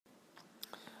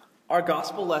Our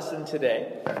gospel lesson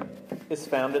today is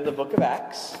found in the book of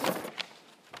Acts.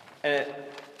 And it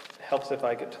helps if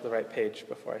I get to the right page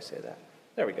before I say that.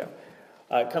 There we go.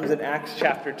 It comes in Acts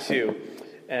chapter 2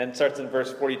 and starts in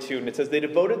verse 42. And it says, "They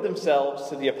devoted themselves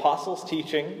to the apostles'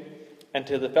 teaching and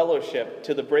to the fellowship,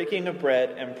 to the breaking of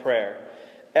bread and prayer.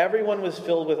 Everyone was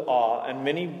filled with awe, and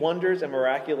many wonders and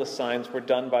miraculous signs were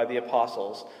done by the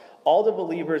apostles. All the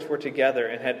believers were together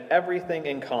and had everything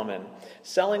in common.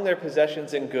 Selling their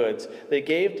possessions and goods, they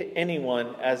gave to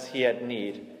anyone as he had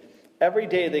need. Every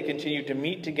day they continued to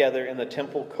meet together in the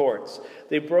temple courts.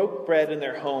 They broke bread in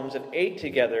their homes and ate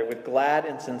together with glad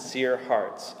and sincere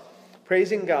hearts,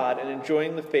 praising God and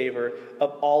enjoying the favor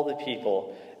of all the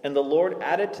people. And the Lord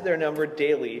added to their number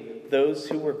daily those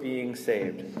who were being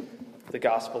saved." The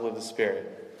gospel of the Spirit.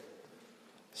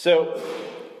 So,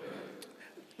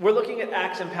 we're looking at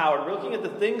Acts Empowered. We're looking at the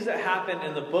things that happen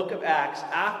in the book of Acts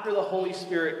after the Holy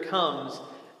Spirit comes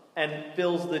and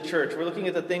fills the church. We're looking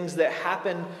at the things that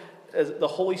happen as the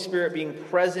Holy Spirit being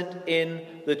present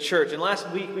in the church. And last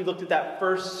week we looked at that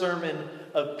first sermon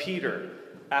of Peter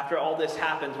after all this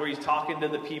happens, where he's talking to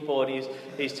the people and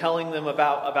he's telling them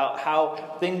about how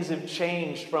things have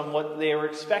changed from what they were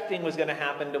expecting was going to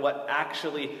happen to what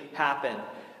actually happened.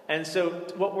 And so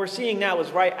what we're seeing now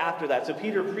is right after that. So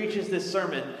Peter preaches this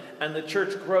sermon, and the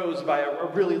church grows by a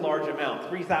really large amount,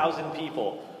 3,000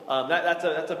 people. That's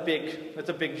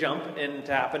a big jump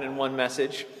to happen in one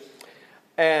message.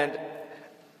 And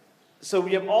so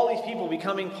we have all these people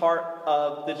becoming part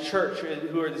of the church,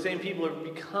 who are the same people who have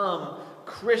become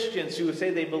Christians, who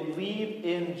say they believe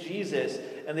in Jesus,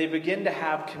 and they begin to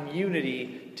have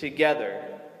community together.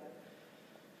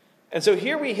 And so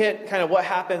here we hit kind of what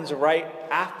happens right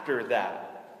after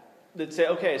that. That say,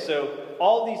 okay, so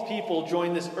all these people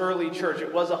join this early church.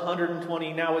 It was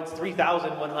 120, now it's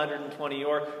 3,120,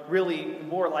 or really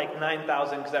more like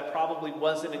 9,000, because that probably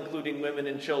wasn't including women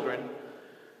and children.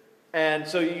 And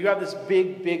so you have this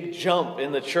big jump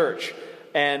in the church.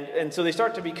 And so they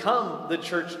start to become the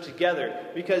church together.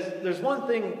 Because there's one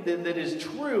thing that is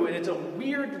true, and it's a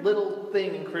weird little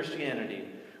thing in Christianity,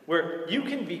 where you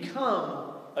can become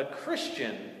a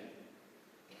Christian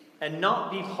and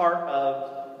not be part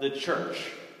of the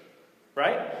church,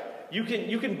 right? You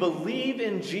can believe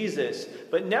in Jesus,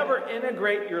 but never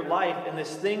integrate your life in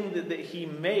this thing that he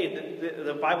made, that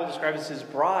the Bible describes as his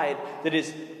bride, that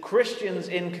is Christians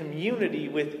in community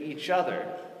with each other.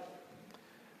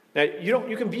 Now,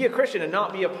 you can be a Christian and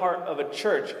not be a part of a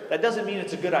church. That doesn't mean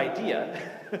it's a good idea.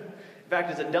 In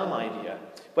fact, it's a dumb idea.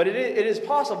 But it is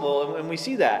possible, and we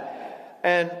see that.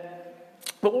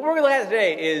 But what we're going to look at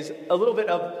today is a little bit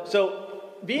of, so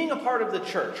being a part of the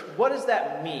church, what does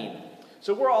that mean?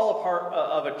 So we're all a part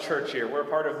of a church here. We're a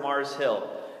part of Mars Hill.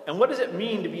 And what does it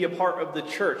mean to be a part of the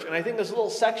church? And I think this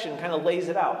little section kind of lays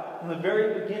it out from the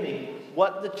very beginning,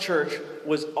 what the church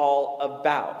was all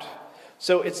about.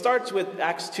 So it starts with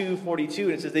Acts 2:42,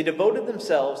 and it says, "They devoted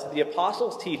themselves to the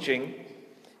apostles' teaching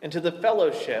and to the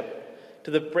fellowship, to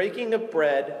the breaking of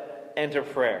bread and to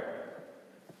prayer."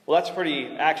 Well, that's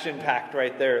pretty action-packed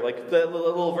right there. Like, the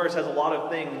little verse has a lot of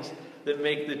things that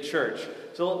make the church.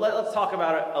 So let's talk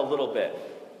about it a little bit.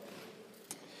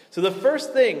 So the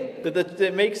first thing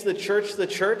that makes the church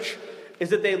is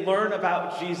that they learn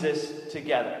about Jesus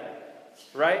together.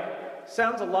 Right?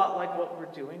 Sounds a lot like what we're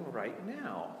doing right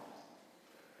now.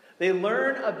 They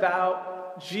learn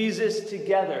about Jesus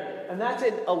together. And that's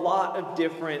in a lot of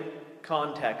different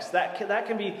contexts. That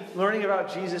can be learning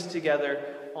about Jesus together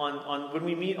on when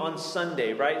we meet on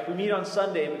Sunday, right? We meet on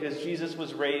Sunday because Jesus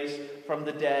was raised from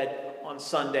the dead on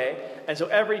Sunday. And so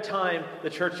every time the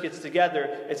church gets together,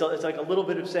 it's like a little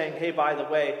bit of saying, hey, by the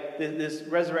way, this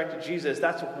resurrected Jesus,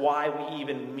 that's why we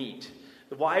even meet.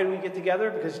 Why do we get together?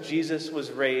 Because Jesus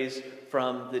was raised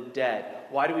from the dead.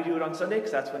 Why do we do it on Sunday?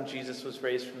 Because that's when Jesus was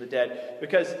raised from the dead.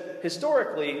 Because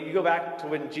historically, you go back to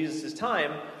when Jesus'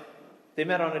 time, they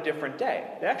met on a different day.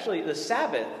 The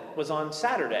Sabbath was on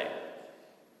Saturday.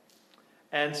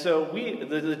 And so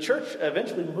the church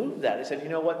eventually moved that. They said, you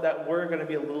know what, that we're going to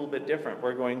be a little bit different.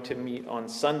 We're going to meet on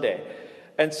Sunday.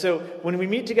 And so when we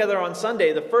meet together on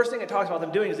Sunday, the first thing it talks about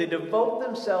them doing is they devote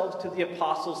themselves to the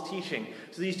apostles' teaching.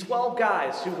 So these 12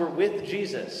 guys who were with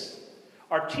Jesus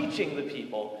are teaching the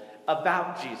people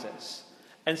about Jesus.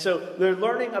 And so they're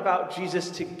learning about Jesus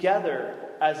together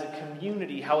as a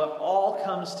community, how it all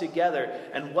comes together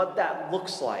and what that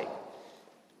looks like.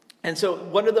 And so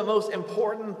one of the most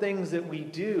important things that we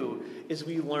do is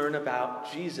we learn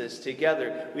about Jesus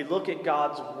together. We look at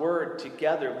God's Word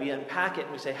together. We unpack it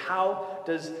and we say, how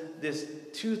does this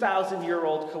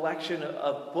 2,000-year-old collection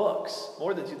of books,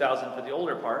 more than 2,000 for the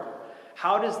older part,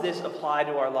 How does this apply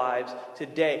to our lives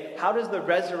today? How does the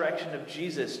resurrection of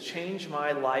Jesus change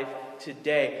my life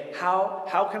today?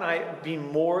 How can I be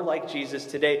more like Jesus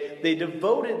today? They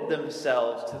devoted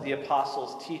themselves to the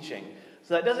apostles' teaching.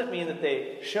 So that doesn't mean that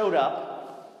they showed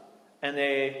up and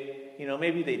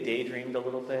maybe they daydreamed a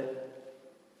little bit.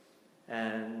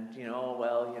 And,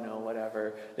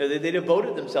 whatever. They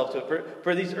devoted themselves to it.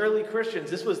 For these early Christians,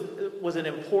 this was an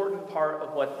important part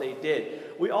of what they did.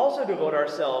 We also devote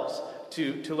ourselves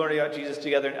to learning about Jesus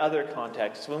together in other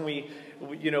contexts. When we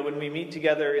meet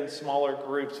together in smaller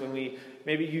groups,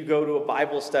 maybe you go to a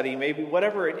Bible study, maybe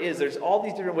whatever it is, there's all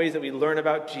these different ways that we learn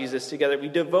about Jesus together. We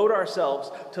devote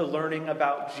ourselves to learning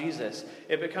about Jesus.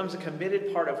 It becomes a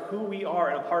committed part of who we are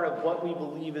and a part of what we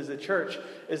believe as a church,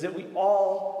 is that we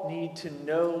all need to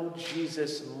know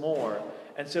Jesus more.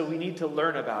 And so we need to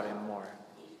learn about him more.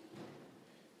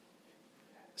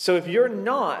 So if you're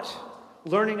not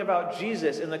learning about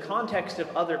Jesus in the context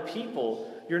of other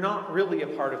people, you're not really a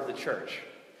part of the church.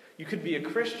 You could be a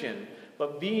Christian,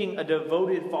 but being a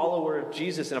devoted follower of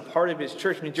Jesus and a part of his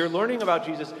church means you're learning about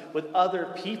Jesus with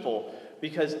other people,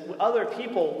 because other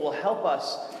people will help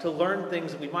us to learn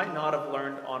things that we might not have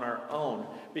learned on our own,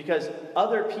 because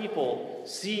other people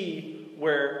see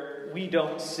where we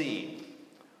don't see.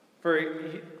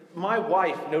 My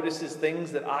wife notices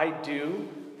things that I do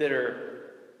that are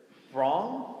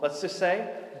wrong, let's just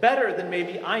say, better than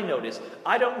maybe I notice.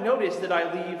 I don't notice that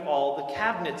I leave all the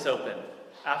cabinets open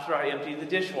after I empty the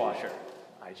dishwasher.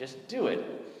 I just do it.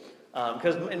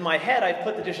 Because in my head, I've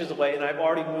put the dishes away and I've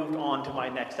already moved on to my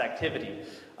next activity.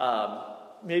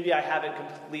 Maybe I haven't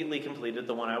completely completed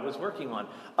the one I was working on.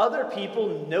 Other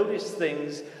people notice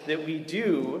things that we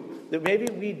do that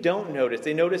maybe we don't notice.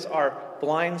 They notice our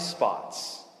blind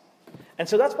spots. And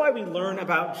so that's why we learn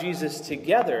about Jesus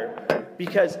together,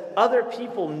 because other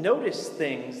people notice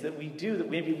things that we do that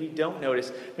maybe we don't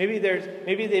notice. Maybe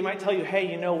they might tell you,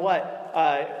 hey, you know what?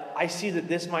 I see that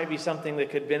this might be something that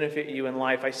could benefit you in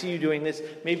life. I see you doing this.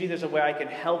 Maybe there's a way I can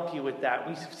help you with that.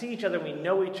 We see each other, we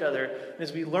know each other. And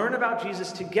as we learn about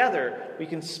Jesus together, we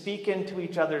can speak into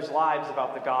each other's lives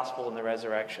about the gospel and the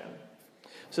resurrection.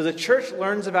 So the church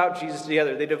learns about Jesus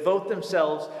together. They devote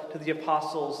themselves to the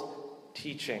apostles'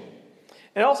 teaching.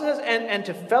 And it also says, and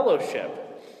to fellowship.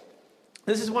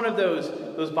 This is one of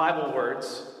those Bible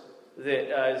words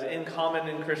that is in common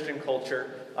in Christian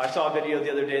culture. I saw a video the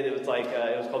other day that was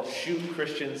it was called Shoot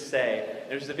Christians Say.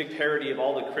 There's a big parody of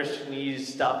all the Christianese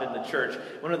stuff in the church.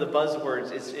 One of the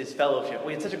buzzwords is fellowship.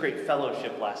 We had such a great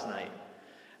fellowship last night.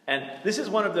 And this is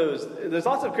one of those, there's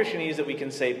lots of Christianese that we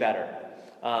can say better,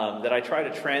 that I try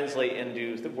to translate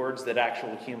into the words that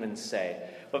actual humans say.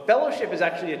 But fellowship is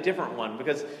actually a different one,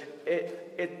 because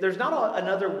there's not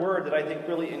another word that I think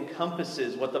really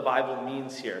encompasses what the Bible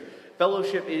means here.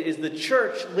 Fellowship is the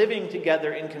church living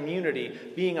together in community,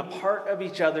 being a part of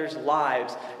each other's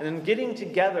lives, and then getting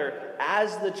together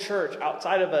as the church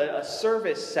outside of a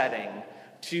service setting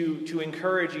to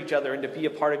encourage each other and to be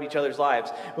a part of each other's lives.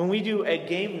 When we do a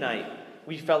game night,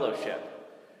 we fellowship.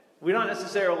 We're not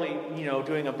necessarily,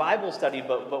 doing a Bible study,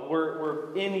 but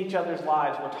we're in each other's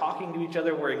lives. We're talking to each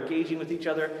other. We're engaging with each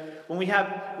other. When you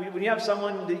have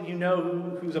someone that you know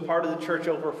who's a part of the church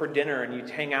over for dinner and you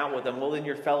hang out with them, well, then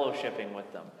you're fellowshipping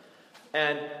with them.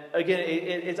 And again,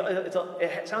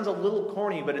 it sounds a little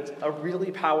corny, but it's a really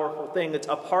powerful thing. It's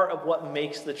a part of what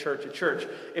makes the church a church.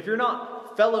 If you're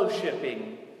not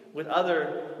fellowshipping with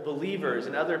other believers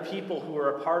and other people who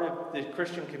are a part of the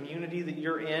Christian community that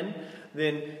you're in,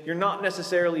 then you're not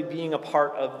necessarily being a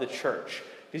part of the church.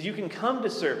 Because you can come to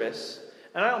service,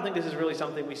 and I don't think this is really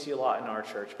something we see a lot in our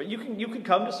church, but you can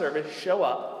come to service, show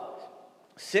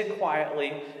up, sit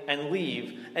quietly, and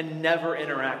leave, and never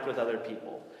interact with other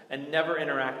people, and never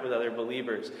interact with other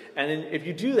believers. And then if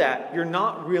you do that, you're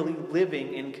not really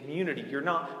living in community. You're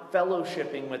not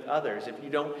fellowshipping with others if you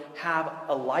don't have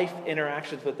a life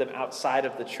interactions with them outside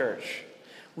of the church.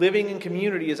 Living in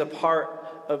community is a part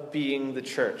of being the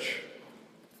church.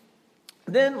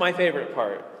 Then my favorite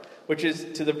part, which is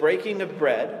to the breaking of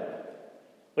bread,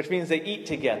 which means they eat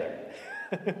together.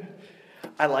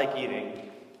 I like eating.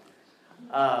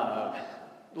 A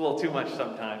little too much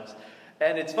sometimes.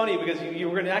 And it's funny because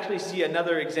you're going to actually see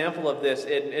another example of this.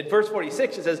 In verse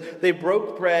 46, it says, they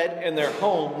broke bread in their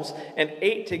homes and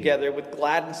ate together with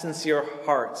glad and sincere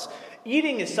hearts.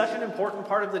 Eating is such an important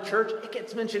part of the church. It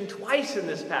gets mentioned twice in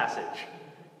this passage.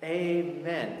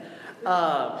 Amen.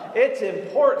 It's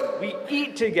important. We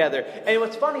eat together. And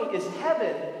what's funny is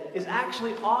heaven is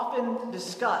actually often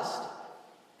discussed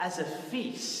as a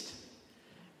feast.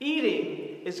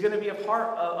 Eating is going to be a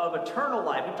part of eternal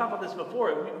life. We've talked about this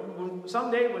before.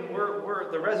 someday when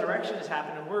the resurrection has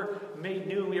happened and we're made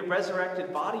new, we have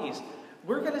resurrected bodies,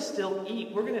 we're going to still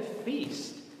eat. We're going to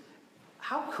feast.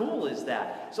 How cool is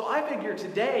that? So I figure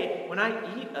today, when I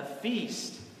eat a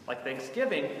feast, like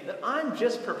Thanksgiving, that I'm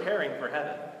just preparing for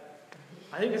heaven.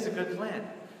 I think it's a good plan.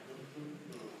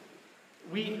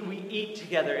 We eat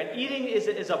together, and eating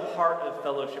is a part of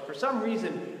fellowship. For some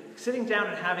reason, sitting down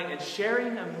and having and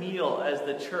sharing a meal as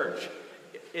the church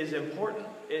is important.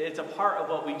 It's a part of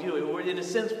what we do. In a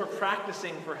sense, we're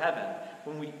practicing for heaven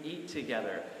when we eat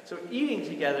together. So eating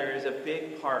together is a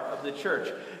big part of the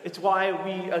church. It's why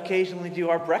we occasionally do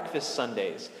our breakfast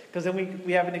Sundays, because then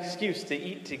we have an excuse to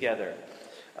eat together.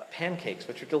 Pancakes,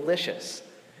 which are delicious.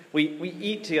 We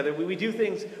eat together. We do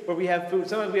things where we have food.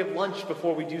 Sometimes we have lunch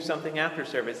before we do something after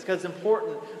service, because it's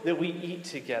important that we eat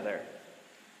together.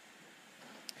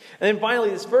 And then finally,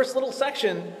 this first little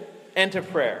section, and to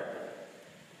prayer.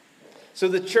 So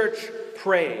the church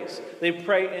prays. They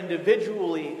pray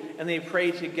individually and they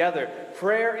pray together.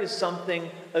 Prayer is something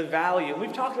of value.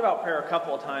 We've talked about prayer a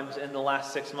couple of times in the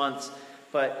last 6 months,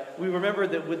 but we remember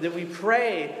that we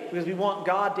pray because we want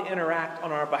God to interact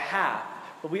on our behalf.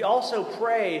 But we also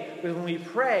pray because when we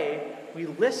pray, we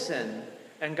listen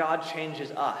and God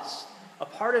changes us. A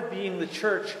part of being the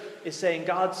church is saying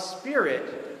God's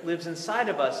Spirit lives inside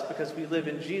of us because we live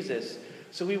in Jesus.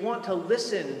 So we want to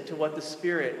listen to what the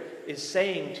Spirit is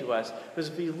saying to us. Because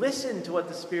if we listen to what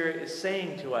the Spirit is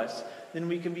saying to us, then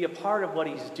we can be a part of what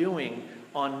He's doing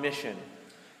on mission.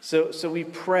 So we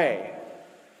pray.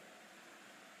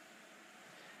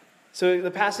 So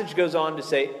the passage goes on to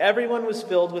say, everyone was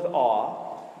filled with awe,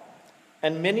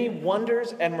 and many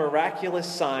wonders and miraculous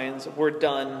signs were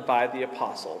done by the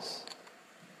apostles.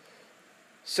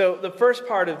 So the first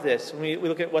part of this, when we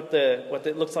look at what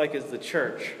it looks like as the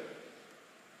church,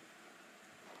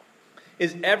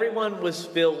 is everyone was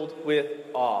filled with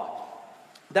awe.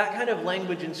 That kind of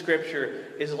language in Scripture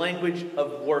is language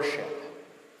of worship.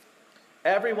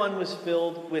 Everyone was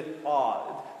filled with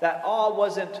awe. That awe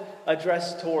wasn't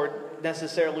addressed toward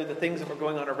necessarily the things that were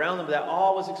going on around them, but that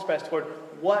awe was expressed toward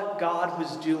what God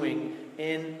was doing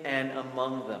in and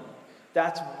among them.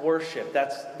 That's worship.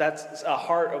 That's a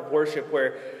heart of worship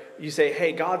where you say,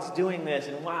 hey, God's doing this,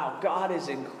 and wow, God is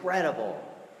incredible.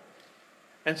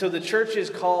 And so the church is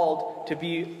called to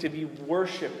be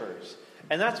worshipers.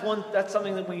 And that's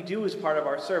something that we do as part of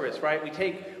our service, right?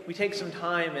 We take some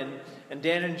time and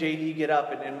Dan and JD get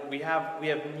up and we have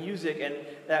music, and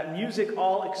that music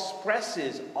all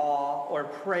expresses awe or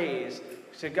praise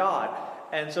to God.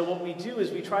 And so what we do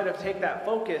is we try to take that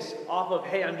focus off of,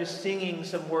 hey, I'm just singing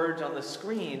some words on the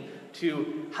screen,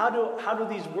 to how do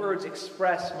these words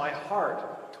express my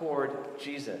heart toward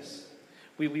Jesus?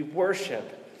 We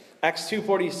worship. Acts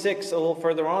 2:46, a little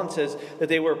further on, says that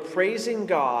they were praising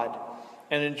God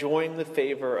and enjoying the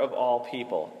favor of all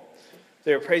people.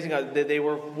 They were praising God. They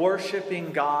were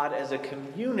worshiping God as a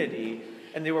community,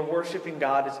 and they were worshiping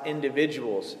God as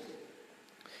individuals.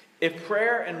 If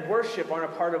prayer and worship aren't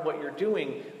a part of what you're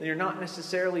doing, then you're not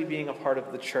necessarily being a part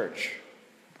of the church.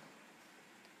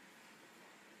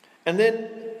 And then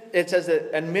it says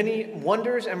that, and many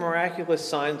wonders and miraculous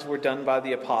signs were done by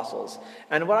the apostles.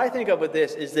 And what I think of with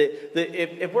this is that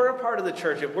if we're a part of the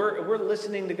church, if we're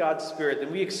listening to God's Spirit,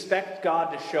 then we expect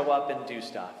God to show up and do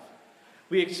stuff.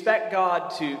 We expect God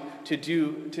to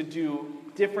do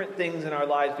different things in our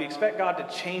lives. We expect God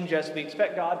to change us. We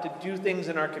expect God to do things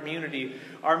in our community.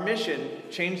 Our mission,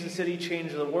 change the city,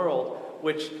 change the world,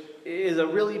 which is a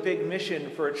really big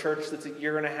mission for a church that's a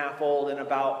year and a half old and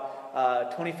about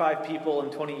 25 people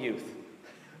and 20 youth.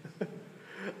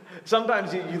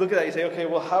 Sometimes you look at that and you say, okay,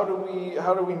 well, how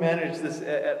do we manage this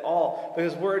at all?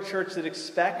 Because we're a church that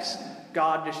expects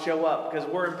God to show up. Because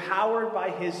we're empowered by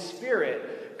His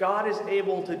Spirit. God is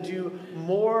able to do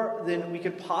more than we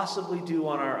could possibly do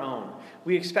on our own.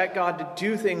 We expect God to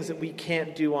do things that we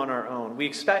can't do on our own. We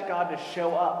expect God to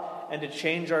show up and to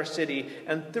change our city,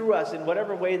 and through us, in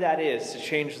whatever way that is, to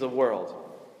change the world.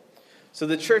 So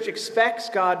the church expects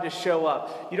God to show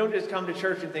up. You don't just come to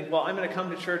church and think, well, I'm going to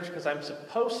come to church because I'm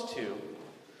supposed to.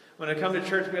 I'm going to come to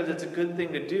church because it's a good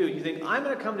thing to do. You think, I'm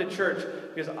going to come to church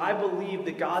because I believe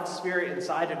that God's Spirit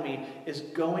inside of me is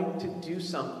going to do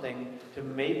something to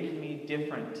make me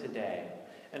different today.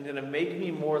 And going to make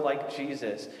me more like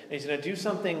Jesus. And He's going to do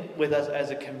something with us as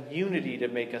a community to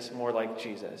make us more like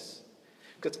Jesus.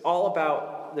 Because it's all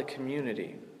about the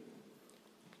community.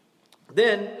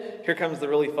 Then, here comes the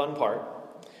really fun part.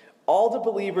 All the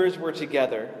believers were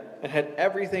together and had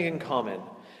everything in common.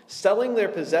 Selling their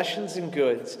possessions and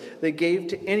goods, they gave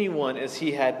to anyone as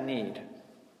he had need.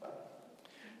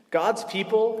 God's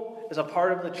people, as a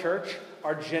part of the church,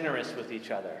 are generous with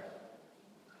each other.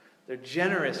 They're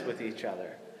generous with each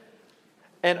other.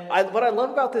 And what I love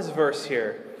about this verse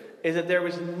here is that there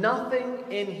was nothing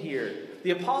in here.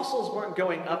 The apostles weren't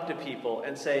going up to people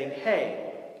and saying,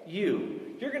 hey,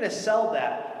 you're going to sell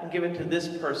that and give it to this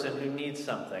person who needs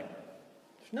something.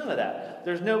 There's none of that.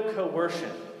 There's no coercion.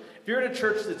 If you're in a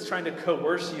church that's trying to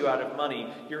coerce you out of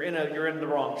money, you're in the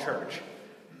wrong church.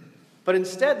 But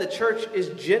instead, the church is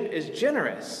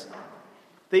generous.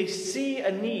 They see a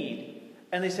need,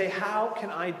 and they say, how can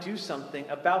I do something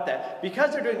about that?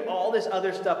 Because they're doing all this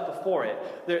other stuff before it.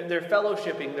 They're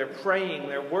fellowshipping, they're praying,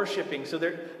 they're worshiping. So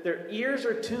their ears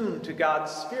are tuned to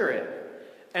God's Spirit,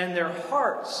 and their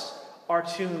hearts are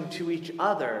tuned to each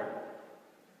other.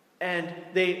 And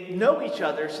they know each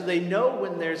other, so they know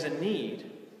when there's a need.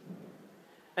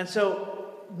 And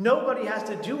so nobody has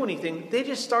to do anything. They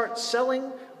just start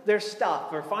selling their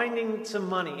stuff or finding some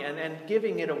money and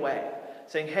giving it away.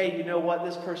 Saying, hey, you know what?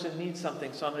 This person needs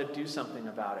something, so I'm going to do something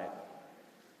about it.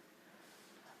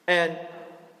 And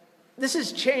this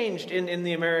has changed in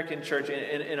the American church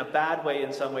in a bad way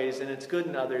in some ways, and it's good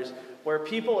in others, where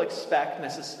people expect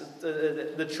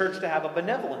the church to have a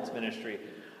benevolence ministry.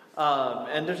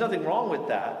 And there's nothing wrong with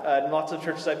that. Lots of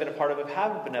churches I've been a part of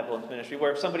have a benevolence ministry,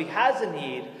 where if somebody has a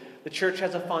need, the church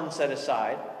has a fund set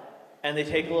aside, and they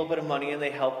take a little bit of money and they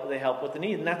help with the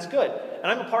need, and that's good.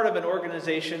 And I'm a part of an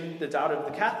organization that's out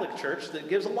of the Catholic Church that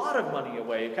gives a lot of money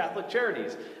away, Catholic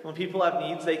Charities. And when people have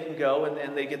needs, they can go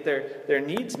and they get their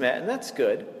needs met, and that's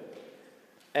good.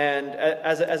 And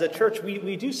as a church,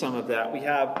 we do some of that. We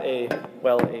have a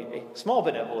small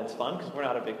benevolence fund, because we're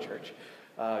not a big church,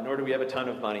 nor do we have a ton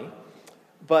of money.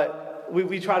 But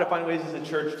we try to find ways as a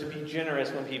church to be generous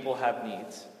when people have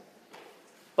needs.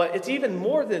 But it's even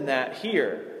more than that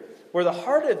here, where the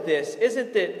heart of this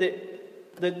isn't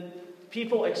that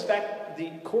people expect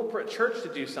the corporate church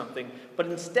to do something, but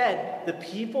instead the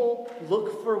people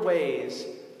look for ways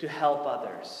to help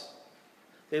others.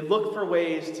 They look for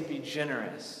ways to be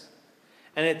generous.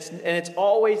 And it's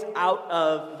always out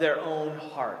of their own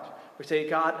heart. We say,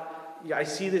 God, I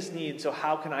see this need, so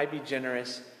how can I be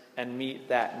generous and meet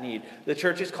that need? The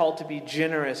church is called to be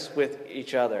generous with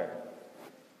each other.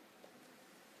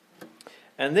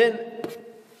 And then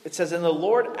it says, and the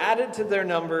Lord added to their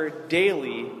number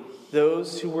daily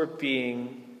those who were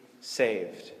being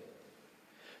saved.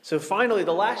 So finally,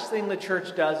 the last thing the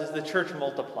church does is the church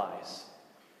multiplies.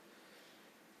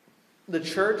 The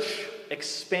church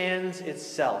expands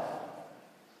itself.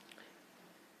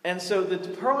 And so the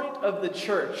point of the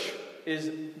church is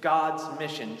God's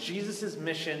mission, Jesus'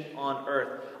 mission on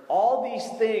earth. All these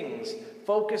things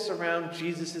focus around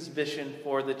Jesus' mission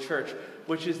for the church,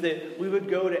 which is that we would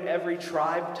go to every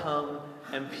tribe, tongue,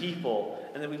 and people,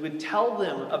 and that we would tell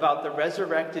them about the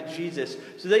resurrected Jesus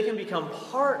so they can become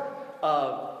part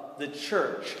of the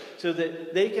church, so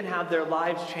that they can have their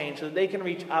lives changed, so that they can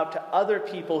reach out to other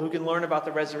people who can learn about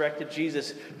the resurrected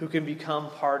Jesus, who can become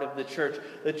part of the church.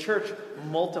 The church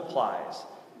multiplies.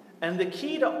 And the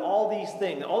key to all these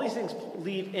things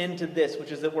lead into this,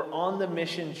 which is that we're on the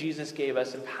mission Jesus gave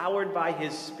us, empowered by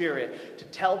His Spirit to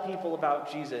tell people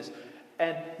about Jesus.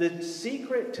 And the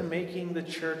secret to making the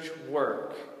church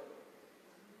work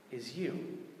is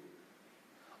you.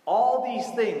 All these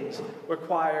things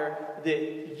require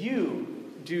that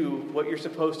you do what you're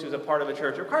supposed to as a part of a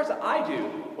church. It requires that I do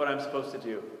what I'm supposed to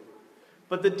do.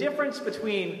 But the difference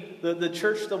between the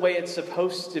church the way it's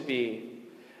supposed to be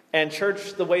and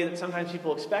church the way that sometimes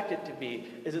people expect it to be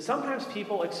is that sometimes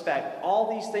people expect all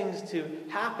these things to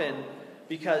happen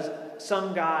because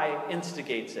some guy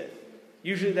instigates it.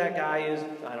 Usually that guy is,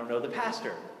 the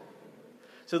pastor.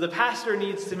 So the pastor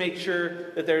needs to make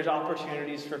sure that there's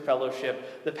opportunities for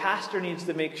fellowship. The pastor needs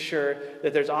to make sure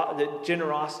that that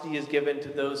generosity is given to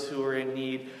those who are in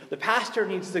need. The pastor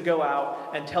needs to go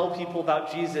out and tell people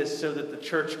about Jesus so that the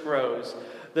church grows.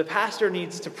 The pastor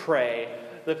needs to pray.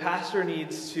 The pastor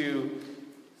needs to,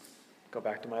 go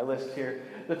back to my list here.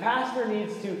 The pastor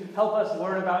needs to help us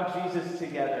learn about Jesus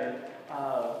together.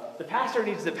 The pastor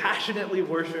needs to passionately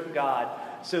worship God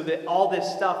so that all this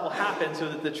stuff will happen so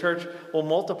that the church will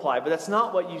multiply. But that's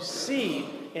not what you see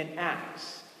in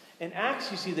Acts. In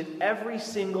Acts, you see that every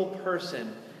single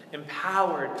person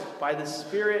empowered by the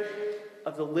Spirit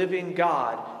of the living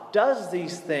God does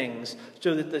these things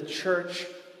so that the church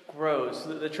grows, so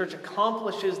that the church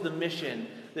accomplishes the mission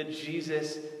that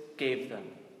Jesus gave them.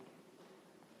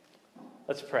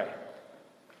 Let's pray.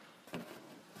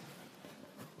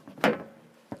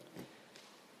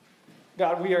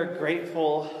 God, we are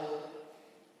grateful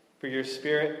for your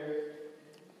Spirit.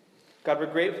 God, we're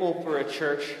grateful for a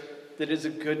church that is a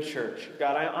good church.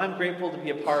 God, I'm grateful to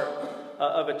be a part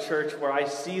of a church where I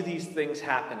see these things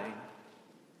happening.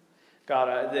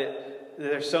 God,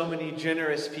 there's so many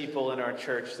generous people in our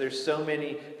church. There's so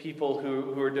many people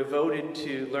who are devoted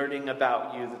to learning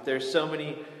about you. That there's so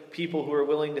many people who are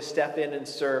willing to step in and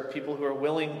serve. People who are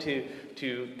willing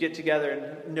to get together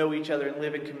and know each other and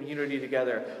live in community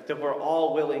together. That we're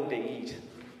all willing to eat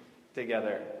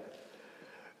together.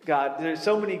 God, there's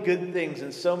so many good things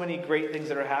and so many great things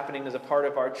that are happening as a part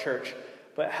of our church.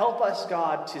 But help us,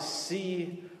 God, to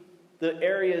see the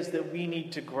areas that we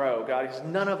need to grow, God, because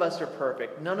none of us are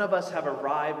perfect. None of us have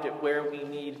arrived at where we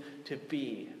need to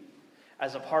be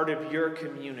as a part of your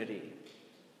community.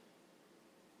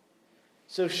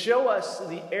 So show us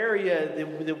the area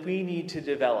that we need to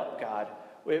develop, God.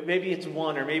 Maybe it's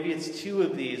one or maybe it's two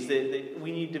of these that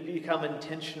we need to become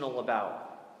intentional about.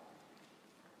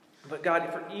 But God,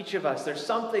 for each of us, there's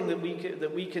something that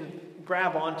we can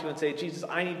grab onto and say, Jesus,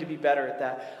 I need to be better at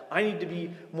that. I need to be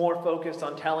more focused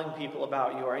on telling people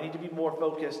about you, or I need to be more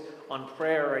focused on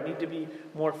prayer, or I need to be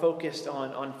more focused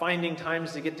on finding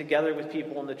times to get together with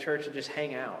people in the church and just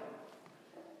hang out.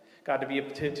 God, to be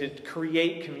able to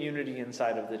create community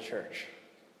inside of the church.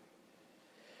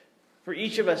 For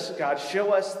each of us, God,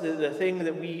 show us the thing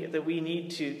that we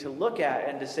need to look at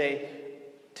and to say,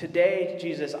 today,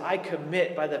 Jesus, I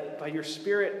commit by your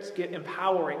Spirit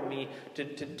empowering me to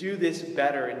do this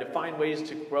better and to find ways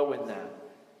to grow in that.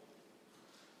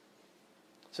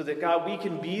 So that, God, we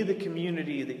can be the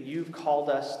community that you've called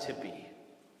us to be.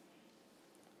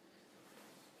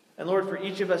 And Lord, for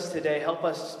each of us today, help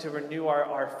us to renew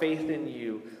our faith in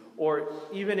you. Or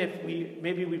even if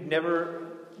we've never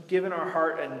given our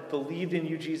heart and believed in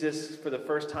you, Jesus, for the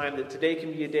first time, that today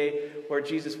can be a day where,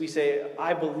 Jesus, we say,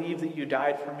 I believe that you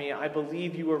died for me. I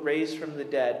believe you were raised from the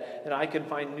dead, and I can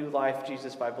find new life,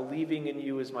 Jesus, by believing in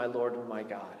you as my Lord and my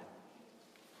God.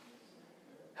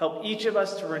 Help each of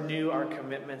us to renew our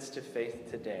commitments to faith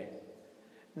today.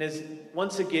 And as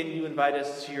once again you invite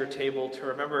us to your table to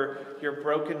remember your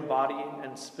broken body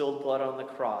and spilled blood on the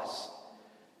cross.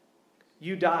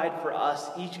 You died for us,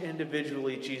 each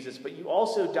individually, Jesus, but you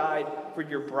also died for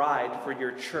your bride, for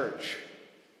your church,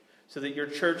 so that your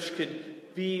church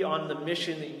could be on the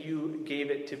mission that you gave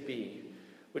it to be,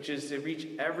 which is to reach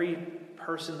every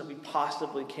person that we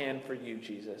possibly can for you,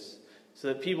 Jesus, so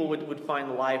that people would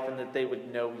find life and that they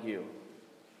would know you.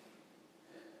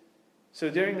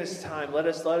 So during this time, let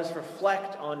us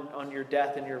reflect on your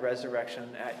death and your resurrection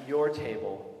at your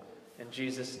table. In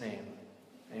Jesus' name,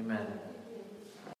 amen.